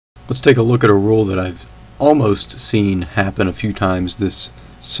Let's take a look at a rule that I've almost seen happen a few times this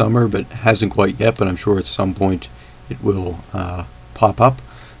summer, but hasn't quite yet, but I'm sure at some point it will pop up.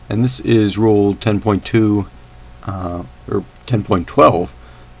 And this is Rule 10.2 or 10.12.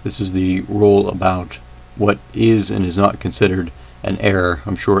 This is the rule about what is and is not considered an error.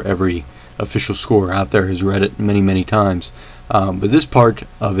 I'm sure every official scorer out there has read it many, many times. But this part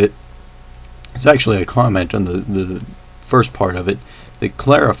of it is actually a comment on the first part of it that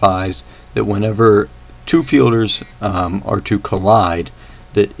clarifies that whenever two fielders are to collide,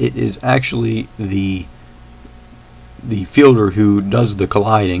 that it is actually the fielder who does the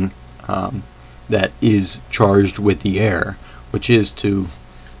colliding that is charged with the error, which is to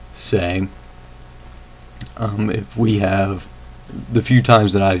say, if we have the few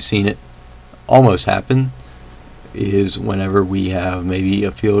times that I've seen it almost happen is whenever we have maybe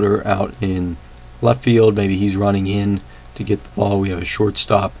a fielder out in left field, maybe he's running in to get the ball, we have a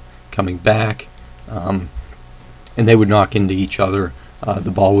shortstop coming back, and they would knock into each other,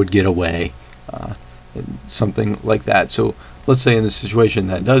 the ball would get away, something like that. So let's say in this situation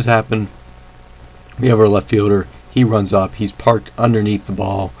that does happen, we have our left fielder, he runs up, he's parked underneath the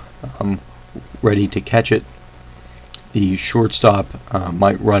ball, ready to catch it. The shortstop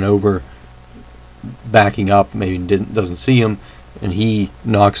might run over, backing up, maybe doesn't see him, and he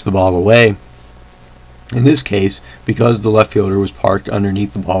knocks the ball away. In this case, because the left fielder was parked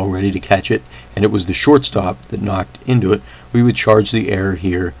underneath the ball ready to catch it, and it was the shortstop that knocked into it, we would charge the error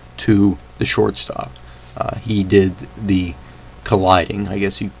here to the shortstop. He did the colliding, I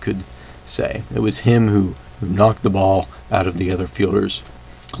guess you could say. It was him who knocked the ball out of the other fielder's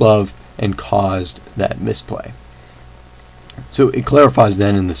glove and caused that misplay. So it clarifies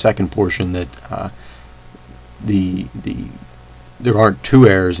then in the second portion that there aren't two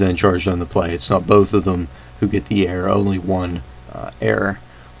errors then charged on the play. It's not both of them who get the error. Only one error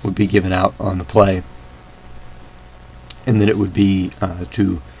would be given out on the play, and that it would be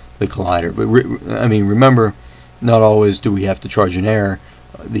to the collider. But I mean, remember, not always do we have to charge an error.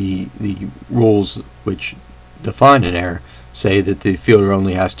 The rules which define an error say that the fielder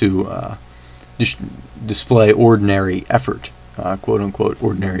only has to display ordinary effort, quote unquote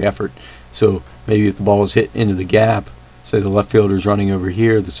ordinary effort. So maybe if the ball is hit into the gap, say the left fielder is running over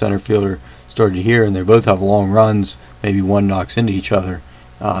here, the center fielder started here, and they both have long runs, maybe one knocks into each other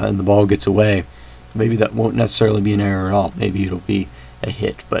and the ball gets away, maybe that won't necessarily be an error at all. Maybe it'll be a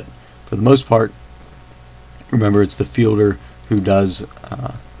hit, but for the most part, remember, it's the fielder who does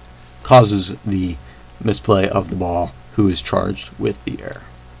causes the misplay of the ball who is charged with the error.